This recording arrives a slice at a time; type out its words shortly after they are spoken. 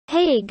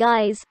Hey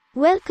guys,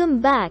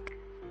 welcome back.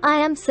 I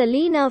am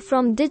Selena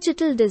from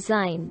Digital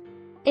Design.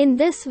 In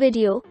this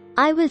video,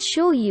 I will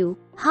show you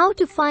how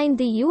to find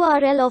the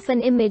URL of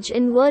an image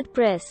in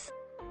WordPress.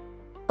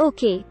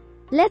 Okay,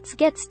 let's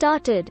get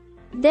started.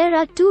 There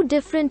are two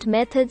different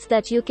methods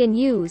that you can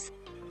use.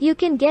 You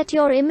can get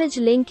your image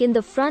link in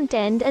the front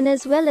end and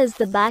as well as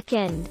the back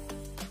end.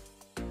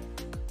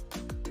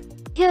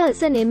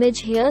 Here's an image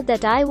here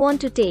that I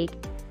want to take.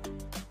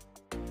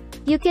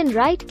 You can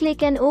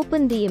right-click and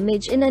open the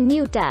image in a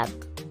new tab.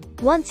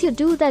 Once you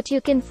do that, you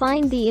can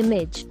find the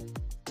image.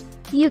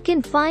 You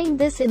can find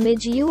this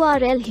image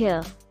URL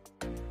here.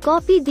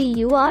 Copy the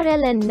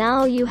URL and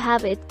now you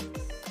have it.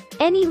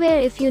 Anywhere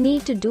if you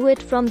need to do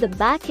it from the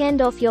back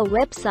end of your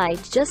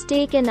website, just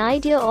take an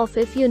idea of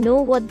if you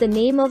know what the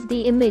name of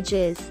the image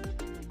is.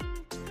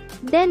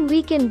 Then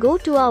we can go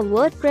to our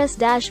WordPress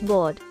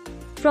dashboard.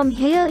 From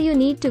here you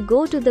need to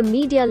go to the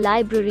media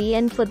library,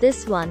 and for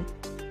this one,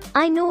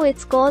 I know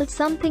it's called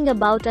something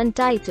about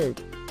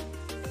untitled.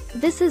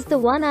 This is the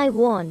one I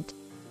want.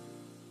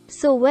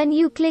 So when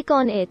you click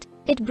on it,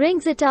 it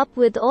brings it up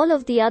with all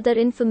of the other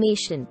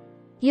information.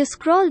 You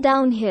scroll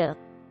down here.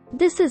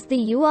 This is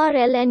the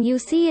URL and you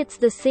see it's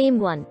the same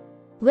one,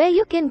 where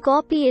you can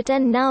copy it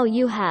and now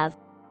you have.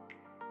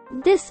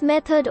 This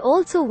method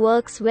also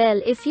works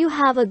well if you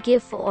have a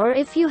GIF or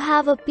if you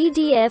have a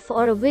PDF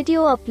or a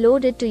video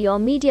uploaded to your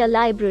media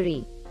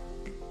library.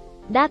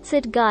 That's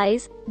it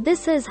guys,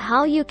 this is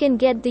how you can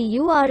get the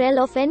URL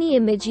of any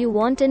image you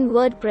want in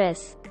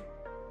WordPress.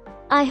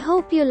 I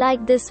hope you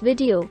liked this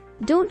video.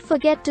 Don't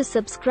forget to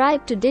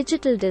subscribe to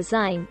Digital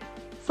Design.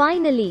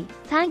 Finally,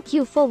 thank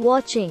you for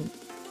watching.